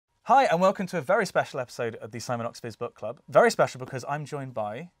Hi, and welcome to a very special episode of the SimonOxfPhys Book Club. Very special because I'm joined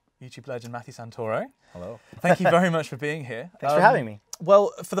by YouTube legend Matthew Santoro. Hello. Thank you very much for being here. Thanks for having me.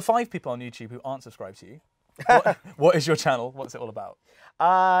 Well, for the 5 people on YouTube who aren't subscribed to you, what is your channel? What's it all about?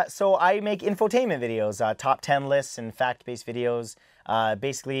 So I make infotainment videos, top 10 lists and fact-based videos,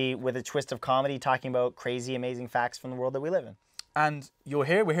 basically with a twist of comedy, talking about crazy, amazing facts from the world that we live in. And we're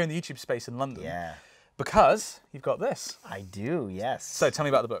here in the YouTube space in London. Yeah. Because you've got this. I do, yes. So tell me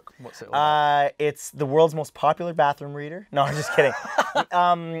about the book. What's it all about? It's the world's most popular bathroom reader. No, I'm just kidding.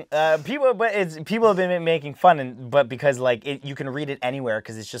 People have been making fun, but because you can read it anywhere,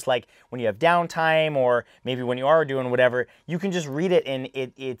 because it's just like when you have downtime or maybe when you are doing whatever, you can just read it, and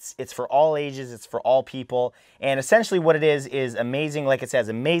it's for all ages, it's for all people, and essentially what it is amazing, like it says,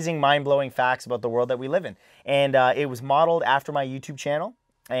 amazing, mind-blowing facts about the world that we live in, and it was modeled after my YouTube channel.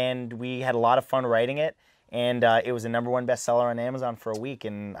 And we had a lot of fun writing it, and it was a #1 bestseller on Amazon for a week,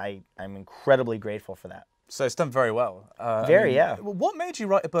 and I'm incredibly grateful for that. So it's done very well. Yeah. What made you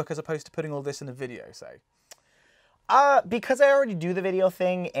write a book as opposed to putting all this in a video, say? Because I already do the video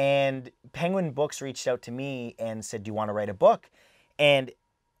thing, and Penguin Books reached out to me and said, do you want to write a book? And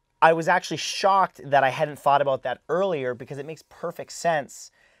I was actually shocked that I hadn't thought about that earlier, because it makes perfect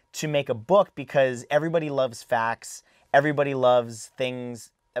sense to make a book, because everybody loves facts. Everybody loves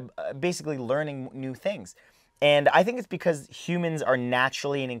things, basically learning new things. And I think it's because humans are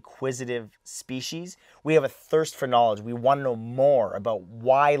naturally an inquisitive species. We have a thirst for knowledge. We want to know more about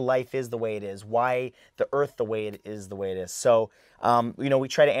why life is the way it is, why the earth the way it is the way it is. So, we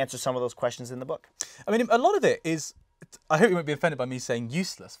try to answer some of those questions in the book. I mean, a lot of it is, I hope you won't be offended by me saying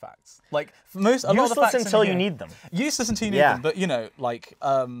useless facts. Like, a lot of the useless facts until in you here, need them. Useless until you need them. But,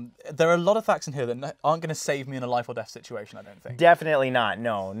 there are a lot of facts in here that aren't going to save me in a life or death situation, I don't think. Definitely not.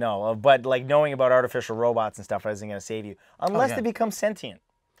 No. But, knowing about artificial robots and stuff isn't going to save you. Unless they become sentient.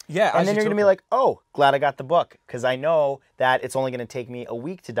 Yeah. And then you're going to be like, oh, glad I got the book. Because I know that it's only going to take me a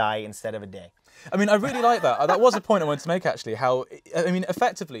week to die instead of a day. I mean, I really like that. That was a point I wanted to make, actually. How, I mean,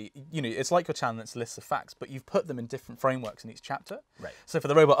 effectively, it's like your channel, it's lists of facts, but you've put them in different frameworks in each chapter. Right. So for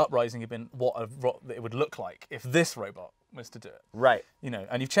the robot uprising, you've been what it would look like if this robot was to do it. Right.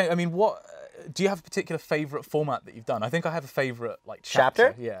 And you've changed. I mean, do you have a particular favorite format that you've done? I think I have a favorite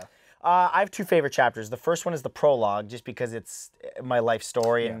chapter. Yeah. I have 2 favorite chapters. The first one is the prologue, just because it's my life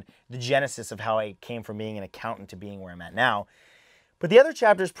story and the genesis of how I came from being an accountant to being where I'm at now. But the other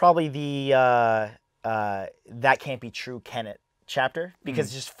chapter is probably the that can't be true, can it chapter, because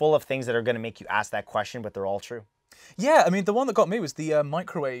it's just full of things that are going to make you ask that question, but they're all true. Yeah, I mean, the one that got me was the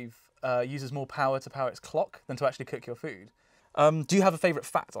microwave uses more power to power its clock than to actually cook your food. Do you have a favorite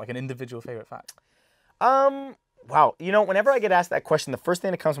fact, like an individual favorite fact? Wow, whenever I get asked that question, the first thing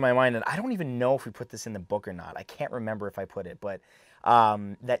that comes to my mind, and I don't even know if we put this in the book or not. I can't remember if I put it, but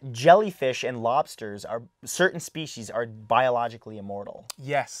that jellyfish and lobsters, certain species are biologically immortal.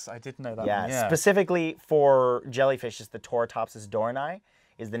 Yes, I did know that. Yeah, one. Yeah. Specifically for jellyfish, it's the Torotopsis dohrnii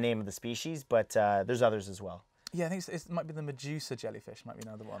is the name of the species, but there's others as well. Yeah, I think it might be the Medusa jellyfish, might be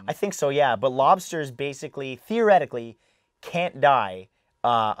another one. I think so, yeah. But lobsters basically, theoretically, can't die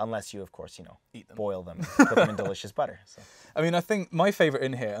unless you, of course, eat them, boil them, put them in delicious butter. So. I mean, I think my favorite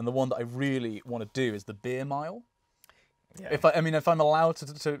in here, and the one that I really want to do, is the beer mile. Yeah. If I'm allowed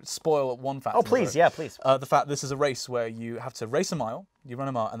to spoil one fact. Oh, please, yeah, please. The fact this is a race where you have to race a mile, you run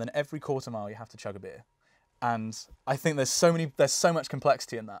a mile, and then every quarter mile you have to chug a beer. And I think there's so much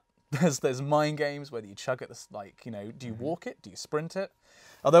complexity in that. There's mind games, whether you chug it, do you walk it, do you sprint it?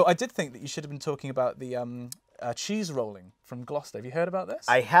 Although I did think that you should have been talking about the cheese rolling from Gloucester. Have you heard about this?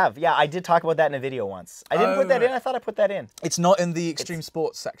 I have. Yeah, I did talk about that in a video once. I didn't put that in. I thought I put that in. It's not in the extreme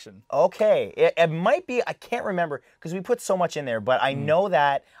sports section. Okay. It might be. I can't remember because we put so much in there. But I know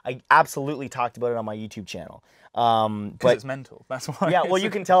that I absolutely talked about it on my YouTube channel. Because it's mental. That's why. Yeah, well, you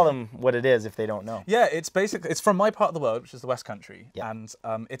can tell them what it is if they don't know. Yeah, it's from my part of the world, which is the West Country. Yeah. And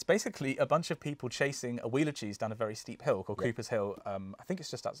it's basically a bunch of people chasing a wheel of cheese down a very steep hill called Cooper's Hill. I think it's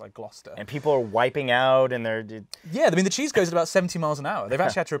just outside Gloucester. And people are wiping out and they're... Yeah, I mean, the cheese goes at about 70 miles an hour. They've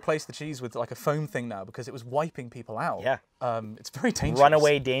actually had to replace the cheese with like a foam thing now because it was wiping people out. Yeah. It's very dangerous.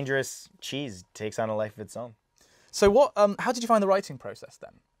 Runaway dangerous cheese takes on a life of its own. So how did you find the writing process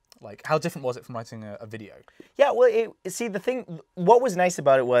then? Like, how different was it from writing a video? Yeah, well, what was nice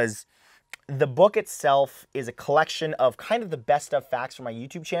about it was the book itself is a collection of kind of the best of facts from my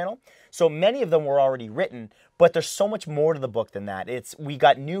YouTube channel. So many of them were already written, but there's so much more to the book than that. We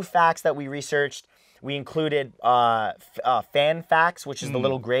got new facts that we researched. We included fan facts, which is the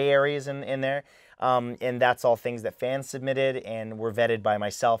little gray areas in there. And that's all things that fans submitted and were vetted by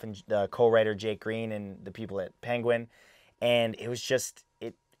myself and the co-writer Jake Green and the people at Penguin. And it was just...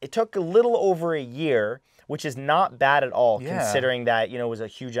 it took a little over a year, which is not bad at all, considering that, you know, it was a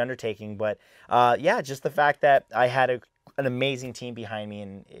huge undertaking. But yeah, just the fact that I had an amazing team behind me,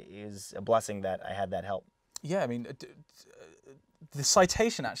 and it is a blessing that I had that help. Yeah, I mean, the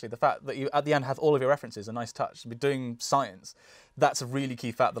citation, actually, the fact that you at the end have all of your references, a nice touch. You're doing science. That's a really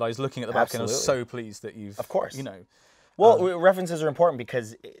key fact that I was looking at the back and I was so pleased that you've, of course, you know. Well, references are important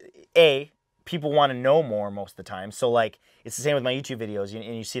because, people want to know more most of the time. So, like, it's the same with my YouTube videos, and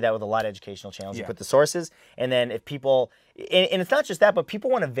you see that with a lot of educational channels. You put the sources, and then if people, and it's not just that, but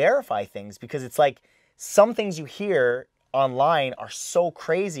people want to verify things, because it's like some things you hear online are so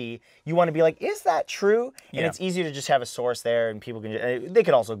crazy, you want to be like, is that true? And it's easier to just have a source there, and people can, they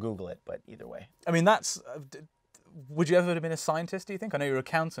could also Google it, but either way. I mean, that's, would you ever have been a scientist, do you think? I know you're an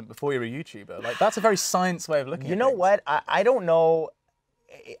accountant before you're a YouTuber. Like, that's a very science way of looking at it. You know what? I don't know.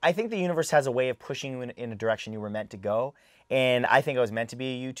 I think the universe has a way of pushing you in a direction you were meant to go. And I think I was meant to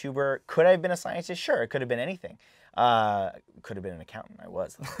be a YouTuber. Could I have been a scientist? Sure, it could have been anything. Could have been an accountant. I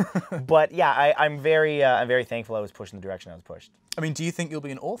was. But yeah, I'm very thankful I was pushed in the direction I was pushed. I mean, do you think you'll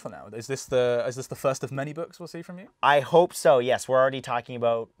be an author now? Is this the first of many books we'll see from you? I hope so. Yes, we're already talking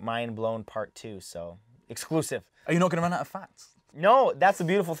about Mind Blown Part 2, so exclusive. Are you not going to run out of facts? No, that's the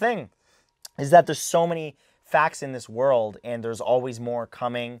beautiful thing, is that there's so many facts in this world, and there's always more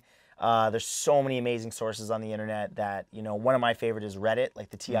coming. There's so many amazing sources on the internet that, you know, one of my favorite is Reddit, like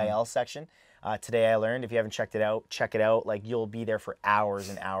the TIL section. Today I learned, if you haven't checked it out, check it out. Like, you'll be there for hours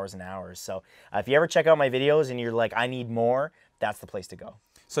and hours and hours. So if you ever check out my videos and you're like, I need more, that's the place to go.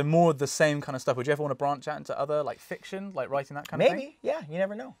 So more of the same kind of stuff. Would you ever want to branch out into other, like, fiction, like writing that kind of thing? Maybe, yeah, you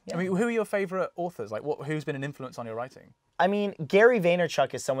never know. Yeah. I mean, who are your favorite authors? Like, who's been an influence on your writing? I mean, Gary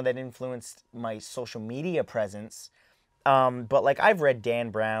Vaynerchuk is someone that influenced my social media presence. But like, I've read Dan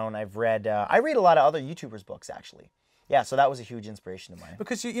Brown, I read a lot of other YouTubers' books, actually. Yeah, so that was a huge inspiration of mine.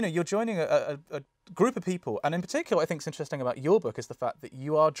 Because you know, you're joining a group of people, and in particular, I think it's interesting about your book is the fact that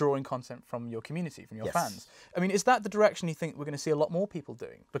you are drawing content from your community, from your fans. I mean, is that the direction you think we're going to see a lot more people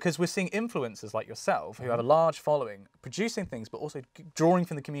doing? Because we're seeing influencers like yourself who have a large following, producing things, but also drawing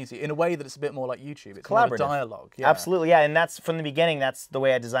from the community in a way that it's a bit more like YouTube. It's more of a dialogue. Yeah. Absolutely, yeah, and that's from the beginning. That's the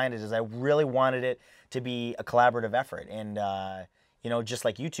way I designed it. Is I really wanted it to be a collaborative effort, and you know, just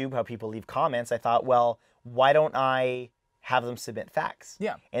like YouTube, how people leave comments, I thought, well, why don't I have them submit facts?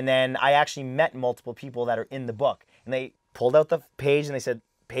 Yeah. And then I actually met multiple people that are in the book, and they pulled out the page and they said,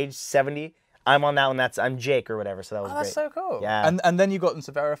 page 70, I'm on that one. I'm Jake or whatever. So that was great. That's so cool. Yeah. And then you got them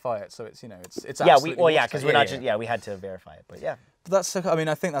to verify it, so it's, you know, it's yeah. Absolutely Because we're not just we had to verify it, but yeah. But that's so cool. I mean,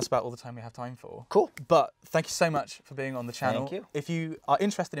 I think that's about all the time we have time for. Cool. But thank you so much for being on the channel. Thank you. If you are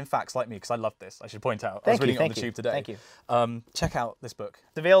interested in facts like me, because I love this, I should point out. Thank I was reading you. it on the tube today. Thank you. Check out this book.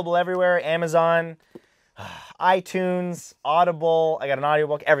 It's available everywhere: Amazon, iTunes, Audible. I got an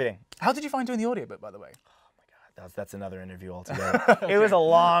audiobook, everything. How did you find doing the audiobook, by the way? That's another interview altogether. Okay. It was a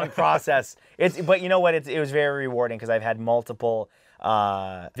long process. But you know what? It was very rewarding, because I've had multiple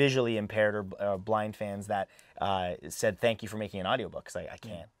visually impaired or blind fans that said thank you for making an audiobook, because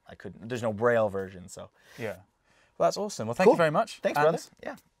I couldn't. There's no Braille version, so. Yeah. Well, that's awesome. Well, thank you very much. Thanks, brother.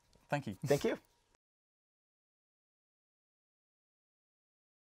 Yeah. Thank you. Thank you.